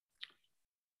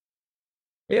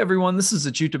Hey everyone, this is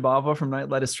Achyuta Bhava from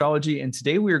Nightlight Astrology, and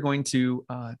today we are going to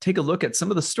take a look at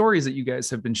some of the stories that you guys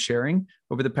have been sharing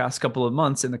over the past couple of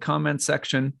months in the comment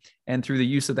section and through the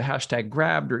use of the hashtag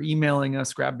grabbed or emailing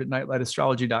us,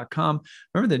 grabbed@nightlightastrology.com.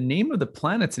 Remember, the name of the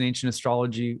planets in ancient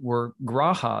astrology were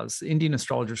grahas. Indian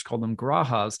astrologers called them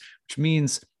grahas, which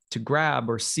means to grab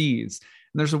or seize.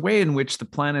 And there's a way in which the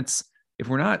planets, if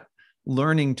we're not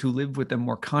learning to live with them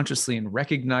more consciously and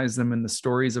recognize them in the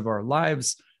stories of our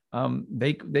lives,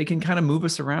 they can kind of move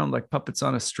us around like puppets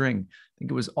on a string. I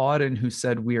think it was Auden who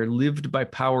said, "We are lived by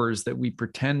powers that we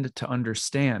pretend to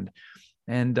understand."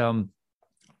 And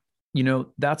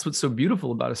that's what's so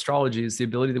beautiful about astrology, is the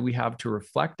ability that we have to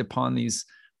reflect upon these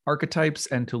archetypes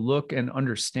and to look and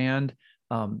understand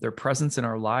their presence in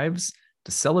our lives,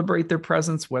 to celebrate their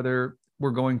presence, whether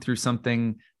we're going through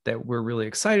something that we're really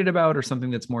excited about or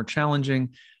something that's more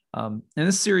challenging. And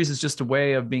this series is just a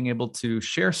way of being able to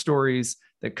share stories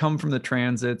that come from the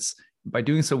transits. By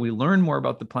doing so, we learn more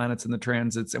about the planets and the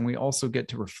transits, and we also get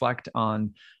to reflect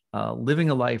on living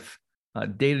a life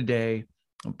day to day,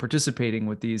 participating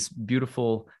with these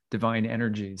beautiful divine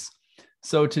energies.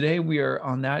 So today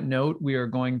on that note, we are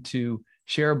going to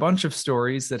share a bunch of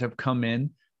stories that have come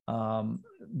in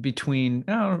between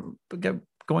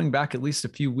going back at least a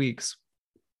few weeks.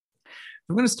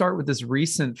 I'm going to start with this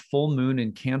recent full moon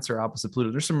in Cancer opposite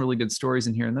Pluto. There's some really good stories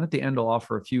in here. And then at the end, I'll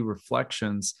offer a few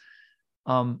reflections.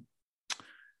 So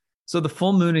the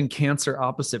full moon in Cancer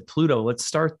opposite Pluto, let's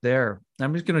start there.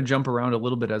 I'm just going to jump around a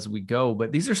little bit as we go,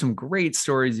 but these are some great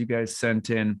stories you guys sent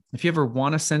in. If you ever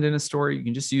want to send in a story, you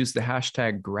can just use the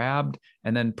hashtag grabbed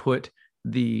and then put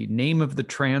the name of the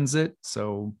transit.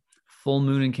 So full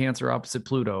moon in Cancer opposite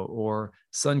Pluto, or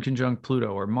Sun conjunct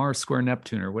Pluto, or Mars square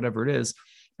Neptune, or whatever it is.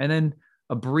 And then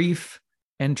a brief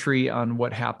entry on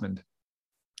what happened.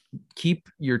 Keep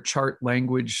your chart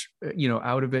language,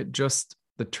 out of it, just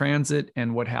the transit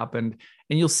and what happened.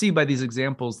 And you'll see by these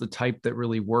examples the type that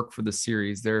really work for the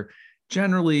series. They're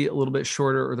generally a little bit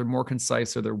shorter, or they're more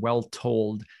concise, or they're well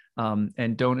told,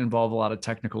 and don't involve a lot of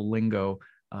technical lingo.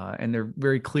 And they're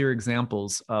very clear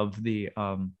examples of the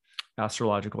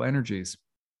astrological energies.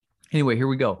 Anyway, here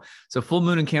we go. So full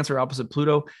moon in Cancer opposite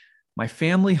Pluto. My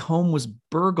family home was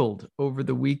burgled over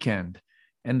the weekend,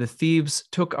 and the thieves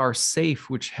took our safe,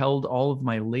 which held all of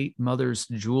my late mother's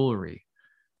jewelry.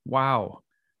 Wow.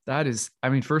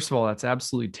 First of all, that's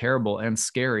absolutely terrible and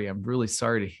scary. I'm really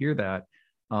sorry to hear that.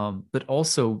 But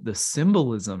also the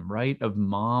symbolism, right, of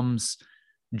mom's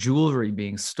jewelry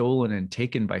being stolen and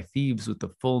taken by thieves with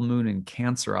the full moon in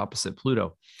Cancer opposite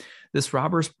Pluto. This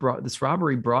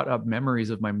robbery brought up memories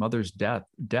of my mother's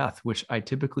death, which I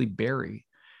typically bury.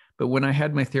 But when I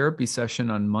had my therapy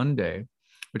session on Monday,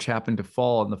 which happened to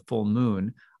fall on the full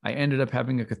moon, I ended up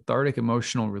having a cathartic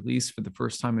emotional release for the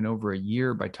first time in over a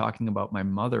year by talking about my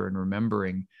mother and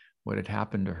remembering what had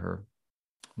happened to her.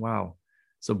 Wow.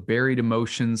 So buried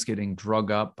emotions getting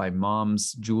drug up by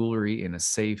mom's jewelry in a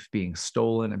safe being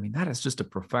stolen. I mean, that is just a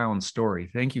profound story.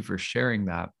 Thank you for sharing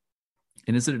that.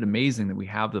 And isn't it amazing that we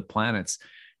have the planets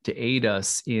to aid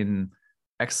us in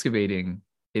excavating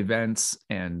events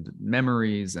and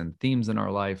memories and themes in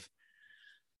our life?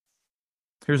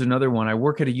 Here's another one. I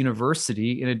work at a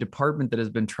university in a department that has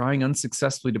been trying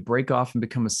unsuccessfully to break off and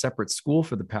become a separate school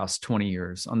for the past 20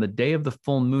 years. On the day of the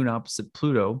full moon opposite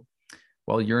Pluto,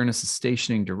 while Uranus is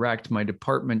stationing direct, my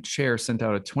department chair sent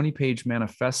out a 20-page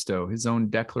manifesto, his own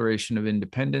Declaration of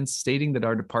Independence, stating that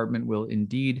our department will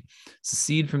indeed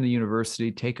secede from the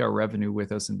university, take our revenue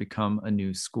with us, and become a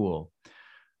new school.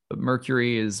 But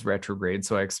Mercury is retrograde,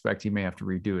 so I expect he may have to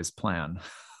redo his plan.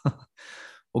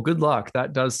 Well, good luck.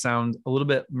 That does sound a little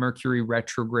bit Mercury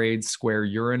retrograde square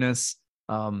Uranus,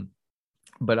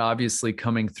 but obviously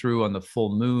coming through on the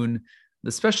full moon,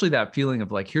 especially that feeling of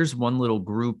like, here's one little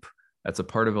group that's a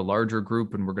part of a larger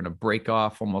group, and we're going to break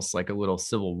off, almost like a little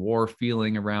civil war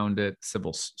feeling around it. Like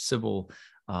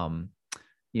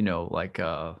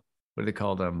what do they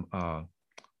call them?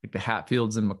 Like the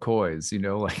Hatfields and McCoys,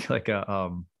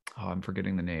 I'm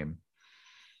forgetting the name.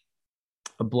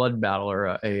 A blood battle, or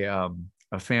a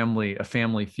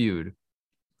family feud,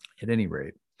 at any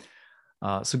rate.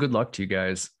 So good luck to you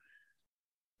guys.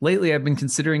 Lately, I've been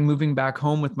considering moving back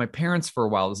home with my parents for a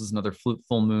while. This is another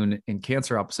full moon in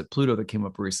Cancer opposite Pluto that came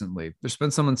up recently. There's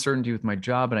been some uncertainty with my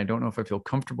job, and I don't know if I feel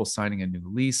comfortable signing a new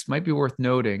lease. Might be worth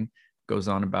noting, goes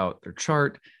on about their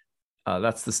chart.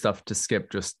 That's the stuff to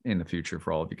skip just in the future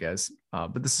for all of you guys.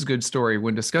 But this is a good story.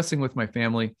 When discussing with my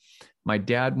family, my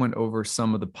dad went over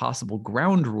some of the possible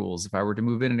ground rules if I were to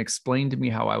move in, and explained to me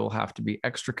how I will have to be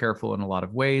extra careful in a lot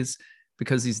of ways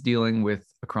because he's dealing with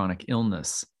a chronic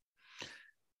illness.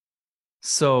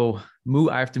 So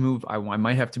I have to move. I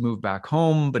might have to move back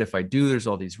home, but if I do, there's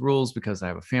all these rules because I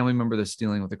have a family member that's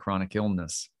dealing with a chronic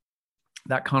illness.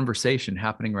 That conversation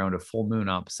happening around a full moon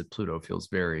opposite Pluto feels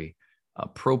very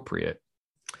appropriate.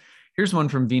 Here's one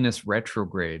from Venus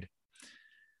retrograde.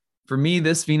 For me,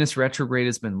 this Venus retrograde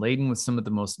has been laden with some of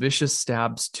the most vicious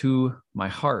stabs to my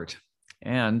heart.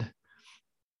 And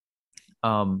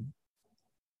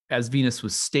as Venus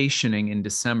was stationing in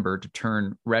December to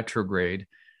turn retrograde,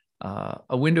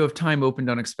 a window of time opened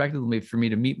unexpectedly for me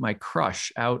to meet my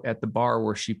crush out at the bar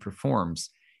where she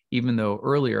performs, even though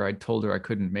earlier I'd told her I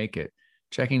couldn't make it.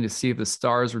 Checking to see if the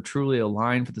stars were truly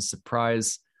aligned for the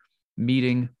surprise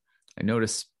meeting, I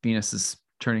noticed Venus is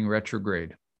turning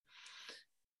retrograde.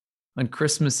 On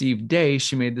Christmas Eve day,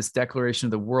 she made this declaration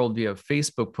of the world via a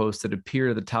Facebook post that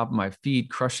appeared at the top of my feed,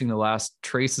 crushing the last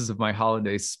traces of my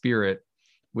holiday spirit,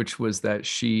 which was that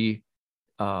she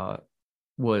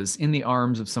was in the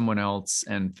arms of someone else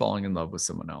and falling in love with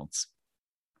someone else.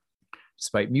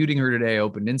 Despite muting her today, I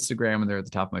opened Instagram, and there at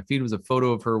the top of my feed was a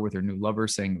photo of her with her new lover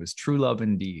saying it was true love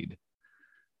indeed.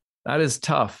 That is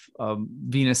tough.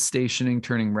 Venus stationing,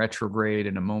 turning retrograde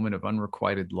in a moment of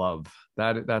unrequited love.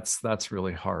 That's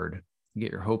really hard. You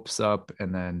get your hopes up,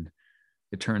 and then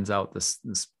it turns out this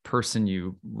person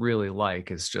you really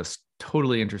like is just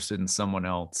totally interested in someone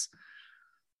else.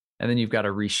 And then you've got to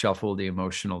reshuffle the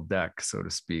emotional deck, so to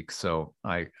speak. So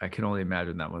I can only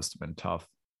imagine that must have been tough.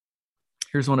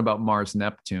 Here's one about Mars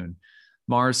Neptune.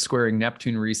 Mars squaring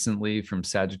Neptune recently from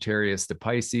Sagittarius to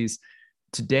Pisces.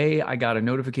 Today, I got a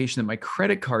notification that my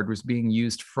credit card was being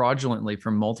used fraudulently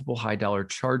for multiple high dollar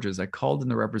charges. I called,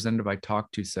 and the representative I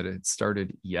talked to said it had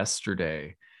started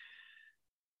yesterday.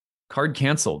 Card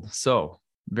canceled. So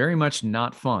very much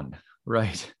not fun,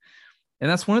 right? And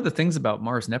that's one of the things about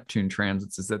Mars Neptune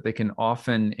transits is that they can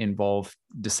often involve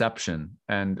deception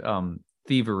and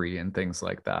thievery and things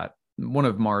like that. One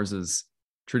of Mars's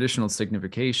traditional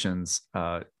significations,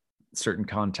 certain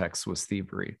contexts, was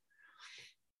thievery.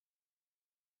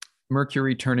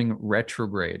 Mercury turning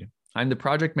retrograde. I'm the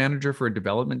project manager for a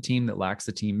development team that lacks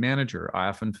a team manager. I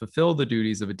often fulfill the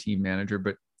duties of a team manager,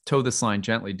 but toe this line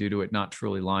gently due to it not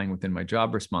truly lying within my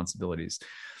job responsibilities.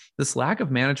 This lack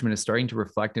of management is starting to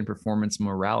reflect in performance and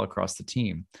morale across the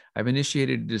team. I've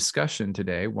initiated a discussion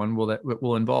today, one that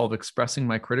will involve expressing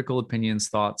my critical opinions,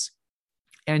 thoughts,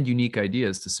 and unique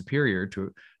ideas to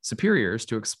superiors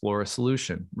to explore a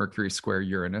solution. Mercury square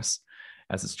Uranus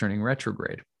as it's turning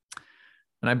retrograde.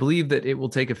 And I believe that it will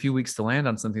take a few weeks to land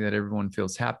on something that everyone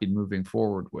feels happy moving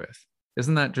forward with.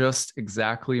 Isn't that just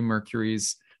exactly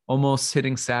Mercury's almost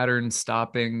hitting Saturn,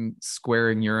 stopping,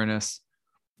 squaring Uranus?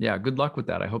 Yeah, good luck with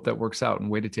that. I hope that works out and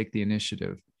way to take the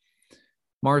initiative.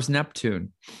 Mars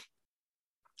Neptune.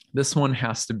 This one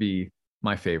has to be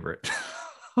my favorite.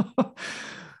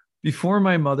 Before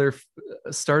my mother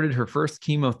started her first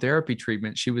chemotherapy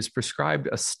treatment, she was prescribed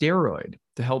a steroid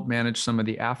to help manage some of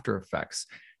the after effects.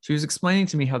 She was explaining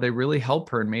to me how they really helped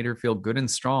her and made her feel good and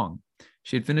strong.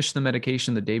 She had finished the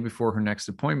medication the day before her next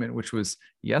appointment, which was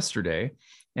yesterday,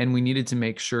 and we needed to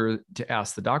make sure to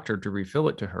ask the doctor to refill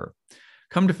it to her.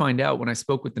 Come to find out, when I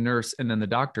spoke with the nurse and then the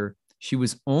doctor, she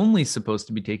was only supposed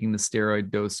to be taking the steroid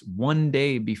dose 1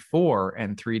 day before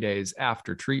and 3 days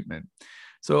after treatment.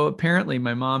 So apparently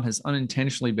my mom has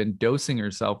unintentionally been dosing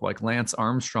herself like Lance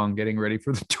Armstrong getting ready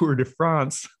for the Tour de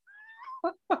France.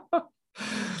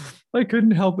 I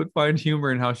couldn't help but find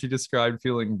humor in how she described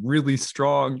feeling really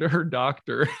strong to her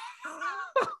doctor.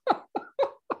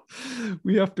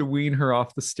 We have to wean her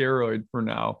off the steroid for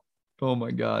now. Oh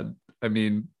my God. I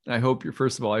mean,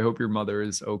 first of all, I hope your mother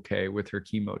is okay with her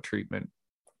chemo treatment.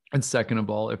 And second of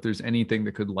all, if there's anything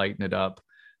that could lighten it up,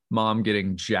 mom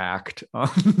getting jacked on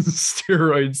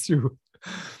steroids through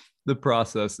the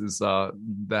process is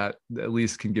that at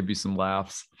least can give you some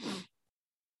laughs.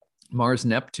 Mars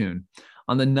Neptune.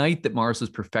 On the night that Mars was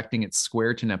perfecting its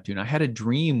square to Neptune, I had a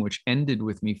dream which ended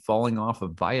with me falling off a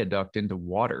viaduct into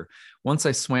water. Once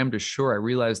I swam to shore, I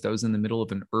realized I was in the middle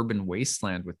of an urban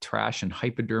wasteland with trash and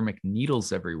hypodermic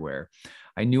needles everywhere.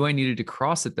 I knew I needed to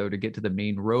cross it, though, to get to the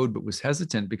main road, but was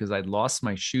hesitant because I'd lost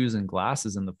my shoes and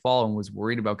glasses in the fall and was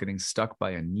worried about getting stuck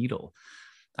by a needle.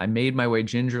 I made my way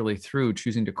gingerly through,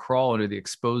 choosing to crawl under the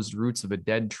exposed roots of a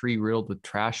dead tree riddled with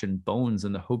trash and bones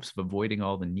in the hopes of avoiding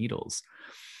all the needles.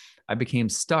 I became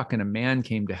stuck, and a man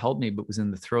came to help me, but was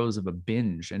in the throes of a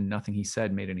binge, and nothing he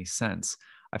said made any sense.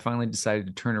 I finally decided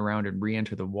to turn around and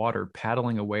re-enter the water,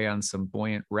 paddling away on some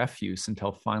buoyant refuse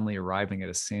until finally arriving at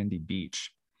a sandy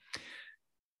beach.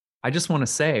 I just want to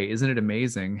say, isn't it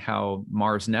amazing how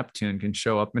Mars Neptune can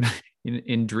show up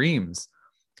in dreams?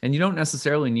 And you don't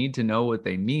necessarily need to know what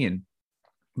they mean,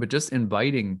 but just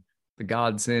inviting the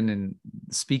gods in and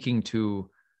speaking to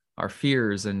our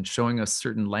fears and showing us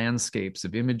certain landscapes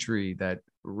of imagery that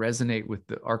resonate with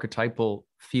the archetypal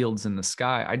fields in the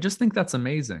sky. I just think that's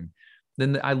amazing.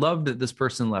 Then I love that this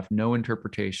person left no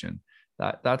interpretation.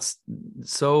 That's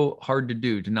so hard to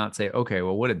do, to not say, okay,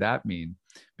 well, what did that mean?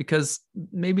 Because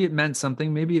maybe it meant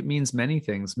something. Maybe it means many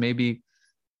things. Maybe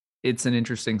it's an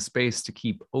interesting space to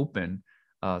keep open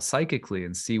psychically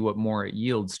and see what more it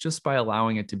yields just by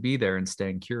allowing it to be there and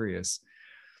staying curious.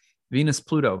 Venus,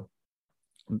 Pluto.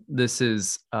 This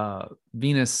is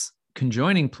Venus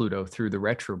conjoining Pluto through the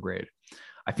retrograde.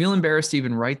 I feel embarrassed to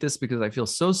even write this because I feel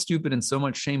so stupid and so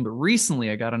much shame. But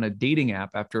recently I got on a dating app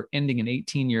after ending an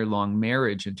 18-year-long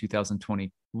marriage in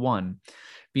 2021.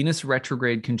 Venus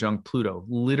retrograde conjunct Pluto,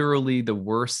 literally the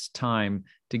worst time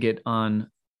to get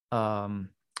on. Hold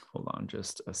on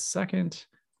just a second.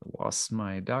 I lost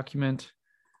my document.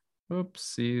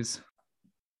 Oopsies.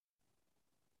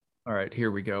 All right, here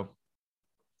we go.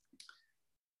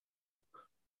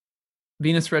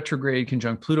 Venus retrograde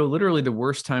conjunct Pluto, literally the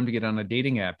worst time to get on a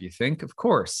dating app, you think? Of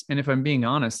course. And if I'm being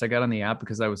honest, I got on the app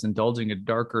because I was indulging a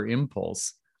darker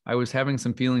impulse. I was having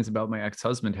some feelings about my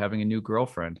ex-husband having a new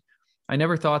girlfriend. I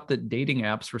never thought that dating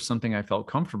apps were something I felt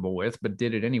comfortable with, but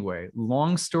did it anyway.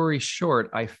 Long story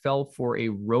short, I fell for a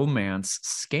romance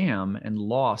scam and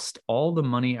lost all the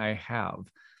money I have.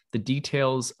 The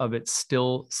details of it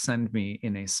still send me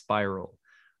in a spiral.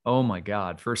 Oh my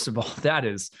God. First of all,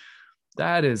 that's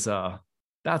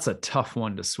a tough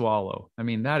one to swallow. I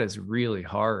mean, that is really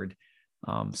hard.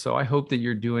 So I hope that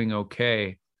you're doing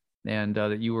okay, and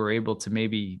that you were able to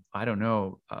maybe, I don't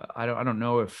know. I don't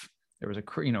know if there was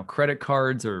credit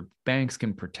cards or banks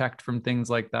can protect from things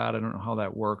like that. I don't know how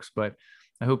that works, but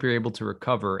I hope you're able to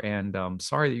recover. And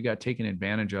sorry that you got taken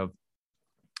advantage of.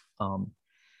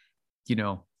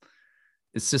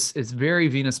 It's very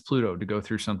Venus Pluto to go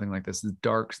through something like this. It's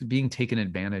dark, being taken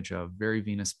advantage of. Very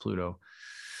Venus Pluto.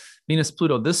 Venus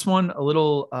Pluto. This one a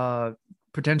little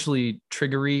potentially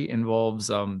triggery, involves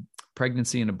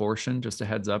pregnancy and abortion. Just a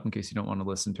heads up in case you don't want to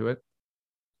listen to it.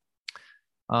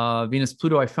 Venus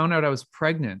Pluto, I found out I was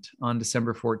pregnant on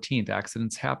December 14th.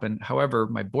 Accidents happen. However,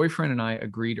 my boyfriend and I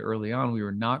agreed early on we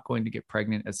were not going to get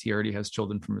pregnant as he already has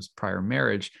children from his prior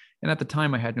marriage. And at the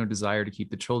time, I had no desire to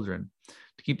keep the children.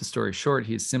 To keep the story short,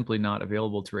 he is simply not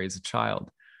available to raise a child.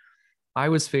 I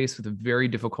was faced with a very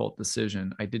difficult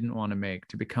decision I didn't want to make,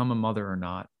 to become a mother or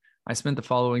not. I spent the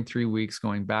following 3 weeks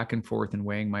going back and forth and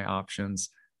weighing my options,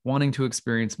 wanting to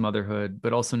experience motherhood,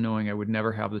 but also knowing I would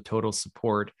never have the total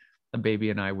support a baby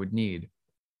and I would need.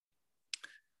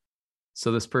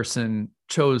 So this person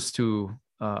chose to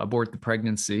abort the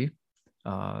pregnancy,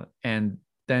 and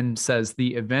then says,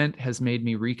 the event has made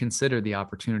me reconsider the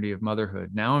opportunity of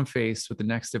motherhood. Now I'm faced with the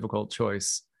next difficult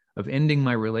choice of ending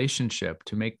my relationship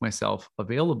to make myself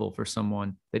available for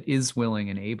someone that is willing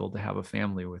and able to have a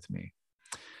family with me.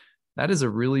 That is a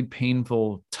really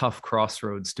painful, tough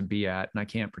crossroads to be at. And I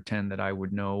can't pretend that I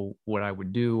would know what I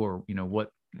would do, or, what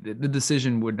the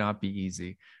decision would not be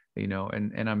easy,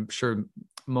 and I'm sure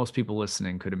most people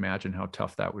listening could imagine how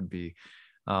tough that would be.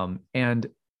 And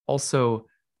also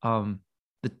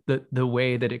the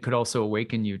way that it could also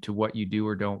awaken you to what you do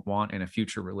or don't want in a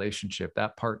future relationship.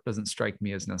 That part doesn't strike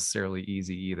me as necessarily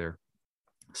easy either.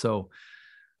 So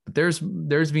but there's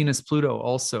Venus Pluto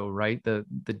also, right? The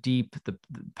deep, the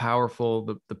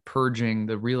powerful, the purging,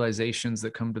 the realizations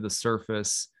that come to the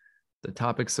surface, the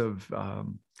topics of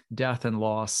death and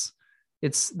loss.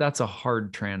 That's a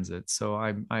hard transit. So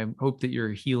I hope that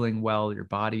you're healing well, your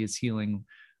body is healing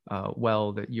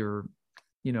well, that you're,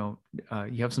 you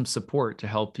have some support to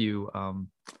help you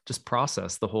just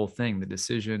process the whole thing, the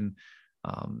decision,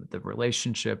 the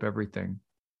relationship, everything.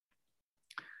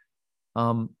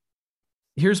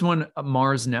 Here's one,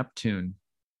 Mars Neptune.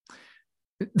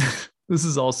 This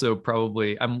is also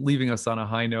probably, I'm leaving us on a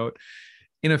high note.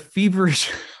 In a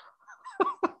feverish,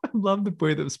 I love the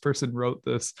way this person wrote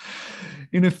this.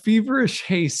 In a feverish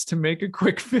haste to make a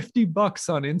quick $50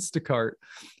 on Instacart,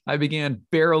 I began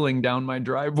barreling down my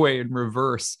driveway in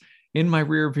reverse. In my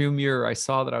rearview mirror, I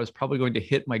saw that I was probably going to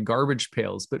hit my garbage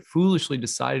pails, but foolishly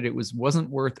decided it wasn't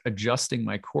worth adjusting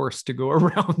my course to go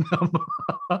around them.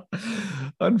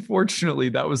 Unfortunately,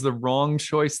 that was the wrong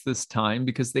choice this time,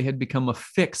 because they had become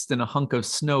affixed in a hunk of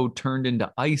snow turned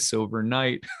into ice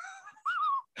overnight.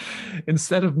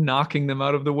 Instead of knocking them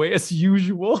out of the way as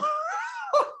usual.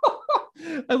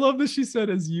 I love that she said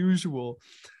as usual.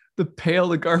 The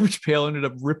garbage pail ended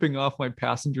up ripping off my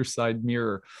passenger side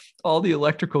mirror. All the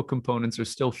electrical components are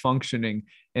still functioning,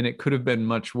 and it could have been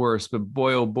much worse, but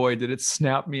boy, oh boy, did it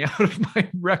snap me out of my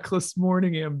reckless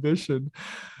morning ambition.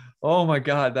 Oh my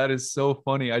God, that is so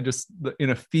funny. I just, in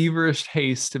a feverish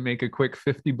haste to make a quick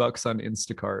 $50 on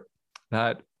Instacart.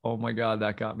 That, oh my God,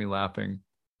 that got me laughing.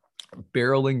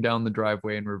 Barreling down the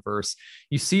driveway in reverse.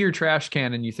 You see your trash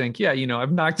can and you think, yeah,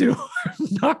 I've knocked it over,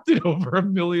 I've knocked it over a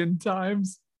million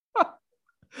times.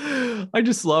 I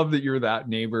just love that you're that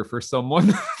neighbor for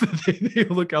someone. They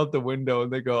look out the window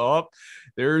and they go, oh,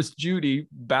 there's Judy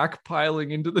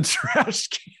backpiling into the trash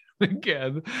can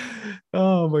again.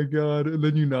 Oh my God. And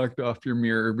then you knocked off your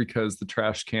mirror because the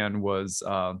trash can was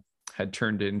had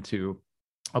turned into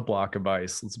a block of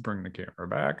ice. Let's bring the camera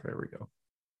back. There we go.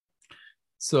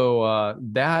 So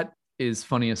that is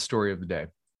funniest story of the day.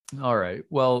 All right.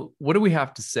 Well, what do we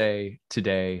have to say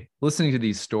today? Listening to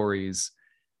these stories,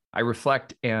 I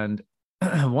reflect, and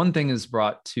one thing is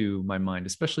brought to my mind,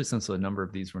 especially since a number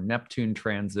of these were Neptune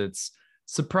transits,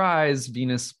 surprise,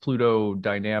 Venus, Pluto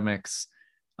dynamics.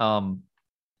 The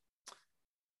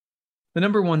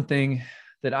number one thing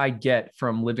that I get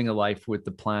from living a life with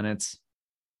the planets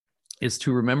is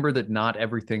to remember that not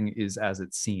everything is as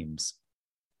it seems.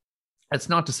 That's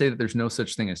not to say that there's no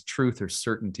such thing as truth or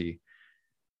certainty.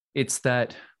 It's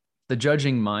that the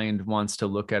judging mind wants to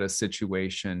look at a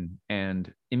situation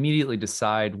and immediately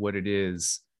decide what it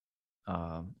is,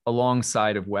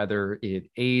 alongside of whether it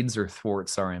aids or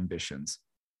thwarts our ambitions,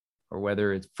 or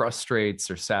whether it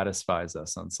frustrates or satisfies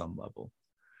us on some level.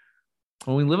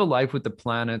 When we live a life with the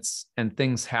planets and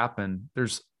things happen,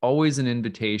 there's always an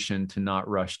invitation to not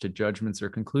rush to judgments or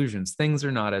conclusions. Things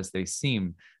are not as they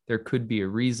seem. There could be a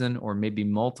reason, or maybe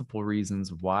multiple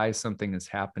reasons why something is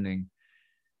happening.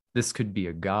 This could be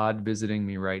a God visiting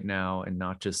me right now, and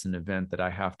not just an event that I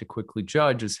have to quickly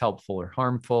judge as helpful or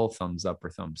harmful, thumbs up or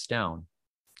thumbs down.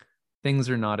 Things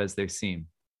are not as they seem.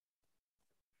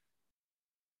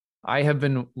 I have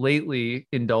been lately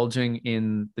indulging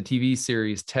in the TV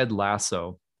series Ted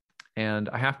Lasso, and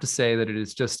I have to say that it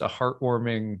is just a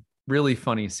heartwarming, really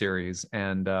funny series.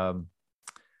 And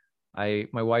my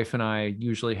wife and I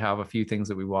usually have a few things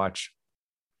that we watch.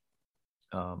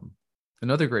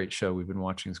 Another great show we've been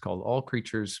watching is called All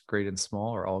Creatures Great and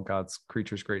Small, or All God's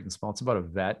Creatures Great and Small. It's about a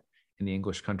vet in the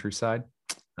English countryside.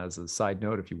 As a side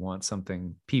note, if you want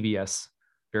something PBS,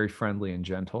 very friendly and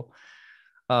gentle.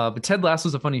 But Ted Lasso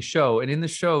is a funny show. And in the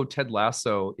show, Ted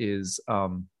Lasso is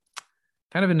kind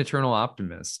of an eternal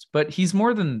optimist. But he's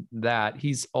more than that.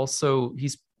 He's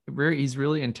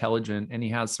really intelligent, and he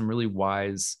has some really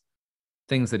wise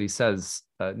things that he says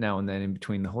now and then in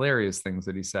between the hilarious things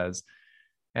that he says.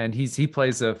 And he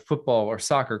plays a football or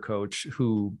soccer coach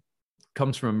who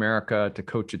comes from America to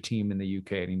coach a team in the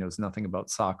UK, and he knows nothing about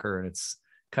soccer, and it's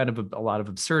kind of a lot of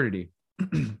absurdity.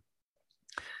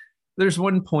 There's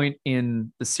one point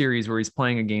in the series where he's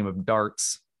playing a game of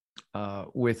darts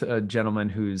with a gentleman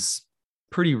who's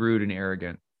pretty rude and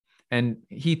arrogant. And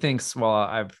he thinks,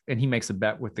 and he makes a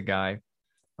bet with the guy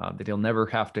that he'll never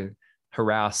have to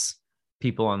harass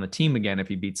people on the team again if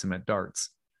he beats him at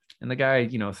darts. And the guy,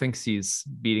 thinks he's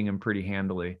beating him pretty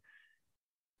handily.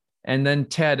 And then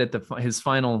Ted, at his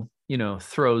final,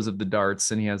 throws of the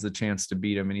darts, and he has the chance to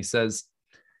beat him. And he says,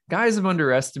 guys have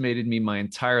underestimated me my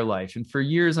entire life, and for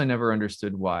years I never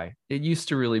understood why. It used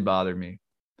to really bother me.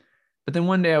 But then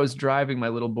one day I was driving my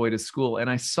little boy to school, and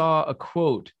I saw a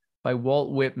quote by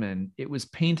Walt Whitman. It was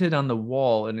painted on the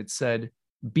wall, and it said,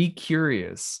 "Be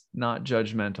curious, not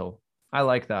judgmental." I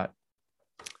like that.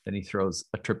 Then he throws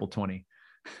a triple 20.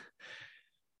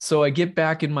 So I get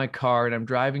back in my car and I'm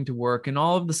driving to work, and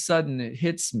all of a sudden it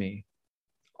hits me.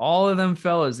 All of them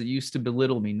fellas that used to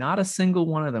belittle me, not a single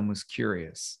one of them was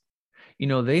curious.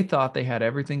 They thought they had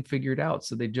everything figured out.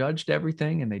 So they judged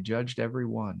everything and they judged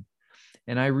everyone.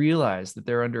 And I realized that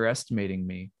they're underestimating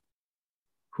me.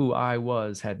 Who I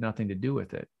was had nothing to do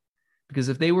with it. Because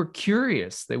if they were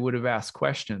curious, they would have asked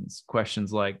questions.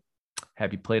 Questions like,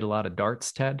 have you played a lot of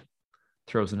darts, Ted?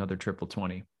 Throws another triple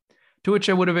 20. To which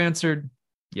I would have answered,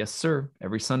 yes, sir.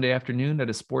 Every Sunday afternoon at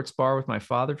a sports bar with my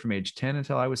father from age 10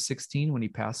 until I was 16 when he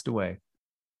passed away.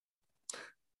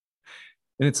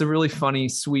 And it's a really funny,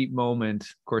 sweet moment.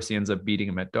 Of course, he ends up beating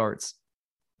him at darts.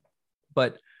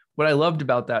 But what I loved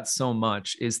about that so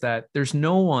much is that there's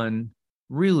no one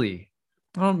really,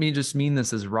 I don't mean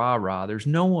this as rah-rah. There's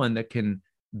no one that can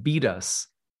beat us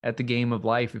at the game of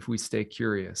life if we stay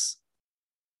curious.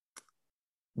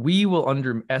 We will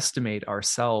underestimate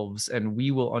ourselves, and we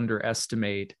will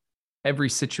underestimate every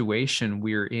situation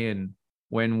we're in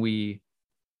when we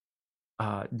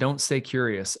don't stay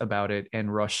curious about it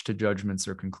and rush to judgments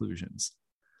or conclusions.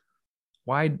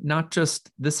 Why not just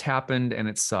this happened and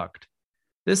it sucked?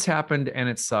 This happened and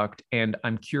it sucked and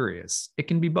I'm curious. It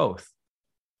can be both.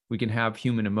 We can have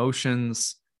human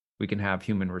emotions. We can have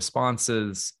human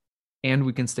responses. and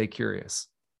we can stay curious.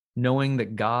 Knowing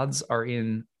that gods are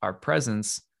in our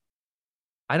presence,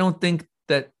 I don't think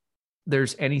that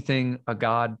there's anything a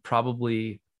god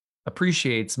probably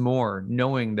appreciates more,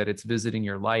 knowing that it's visiting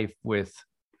your life with,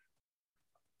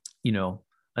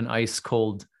 an ice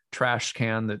cold trash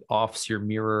can that offs your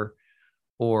mirror,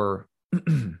 or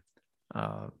an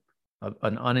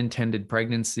unintended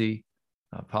pregnancy,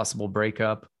 a possible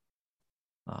breakup,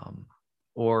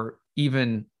 or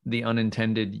even the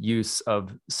unintended use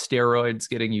of steroids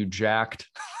getting you jacked.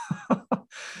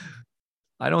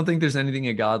 I don't think there's anything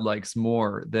a God likes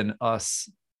more than us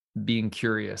being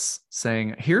curious,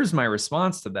 saying, here's my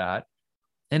response to that.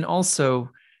 And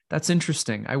also, that's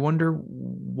interesting. I wonder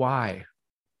why.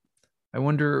 I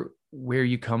wonder where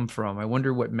you come from. I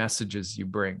wonder what messages you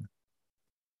bring.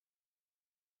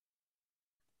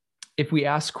 If we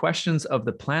ask questions of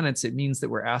the planets, it means that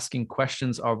we're asking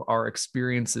questions of our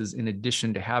experiences in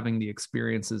addition to having the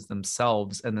experiences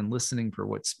themselves and then listening for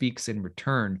what speaks in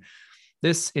return.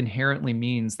 This inherently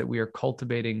means that we are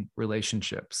cultivating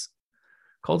relationships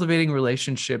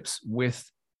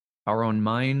with our own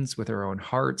minds, with our own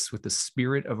hearts, with the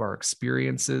spirit of our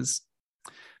experiences.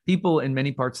 People in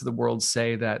many parts of the world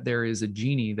say that there is a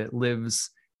genie that lives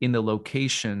in the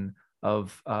location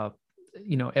of,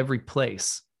 every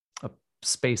place, a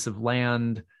space of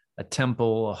land, a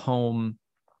temple, a home.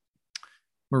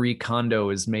 Marie Kondo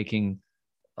is making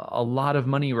a lot of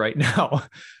money right now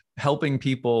helping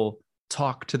people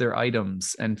talk to their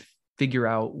items and figure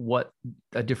out what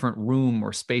a different room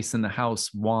or space in the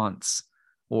house wants,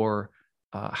 or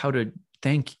how to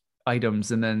thank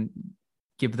items and then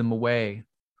give them away.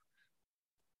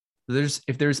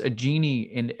 If there's a genie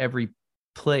in every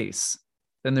place,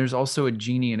 then there's also a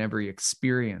genie in every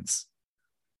experience.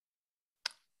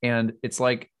 And it's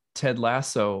like Ted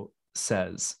Lasso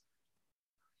says.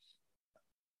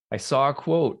 I saw a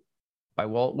quote by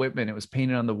Walt Whitman. It was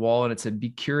painted on the wall and it said, "Be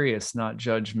curious, not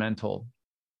judgmental."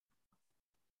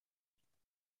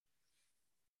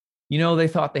 They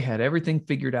thought they had everything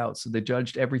figured out. So they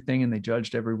judged everything and they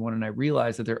judged everyone. And I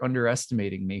realized that they're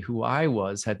underestimating me. Who I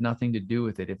was had nothing to do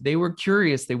with it. If they were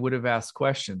curious, they would have asked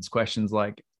questions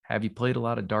like, have you played a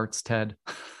lot of darts, Ted?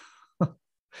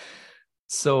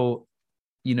 So,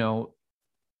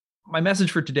 my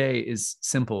message for today is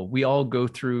simple. We all go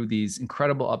through these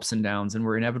incredible ups and downs, and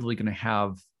we're inevitably going to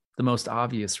have the most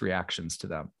obvious reactions to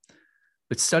them.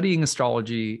 But studying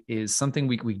astrology is something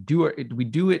we do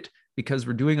it because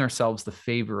we're doing ourselves the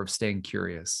favor of staying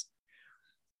curious.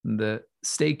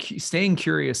 Staying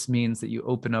curious means that you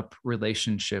open up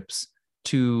relationships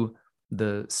to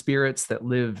the spirits that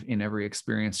live in every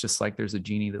experience, just like there's a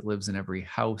genie that lives in every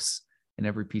house, in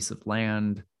every piece of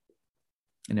land,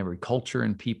 in every culture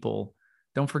and people.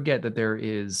 Don't forget that there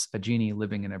is a genie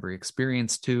living in every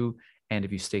experience too. And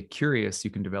if you stay curious, you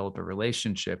can develop a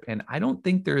relationship. And I don't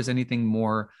think there is anything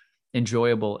more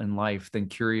enjoyable in life than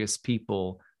curious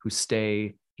people who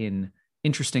stay in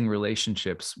interesting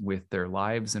relationships with their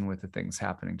lives and with the things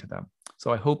happening to them.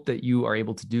 So I hope that you are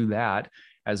able to do that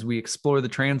as we explore the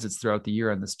transits throughout the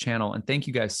year on this channel. And thank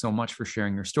you guys so much for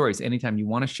sharing your stories. Anytime you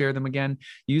want to share them again,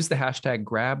 use the hashtag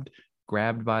grabbed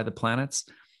by the planets,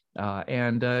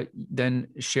 and then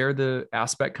share the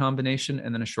aspect combination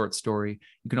and then a short story.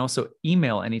 You can also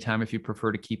email anytime if you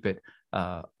prefer to keep it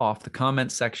off the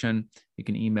comment section. You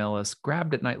can email us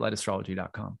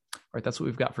grabbed@nightlightastrology.com. All right, that's what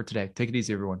we've got for today. Take it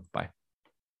easy, everyone. Bye.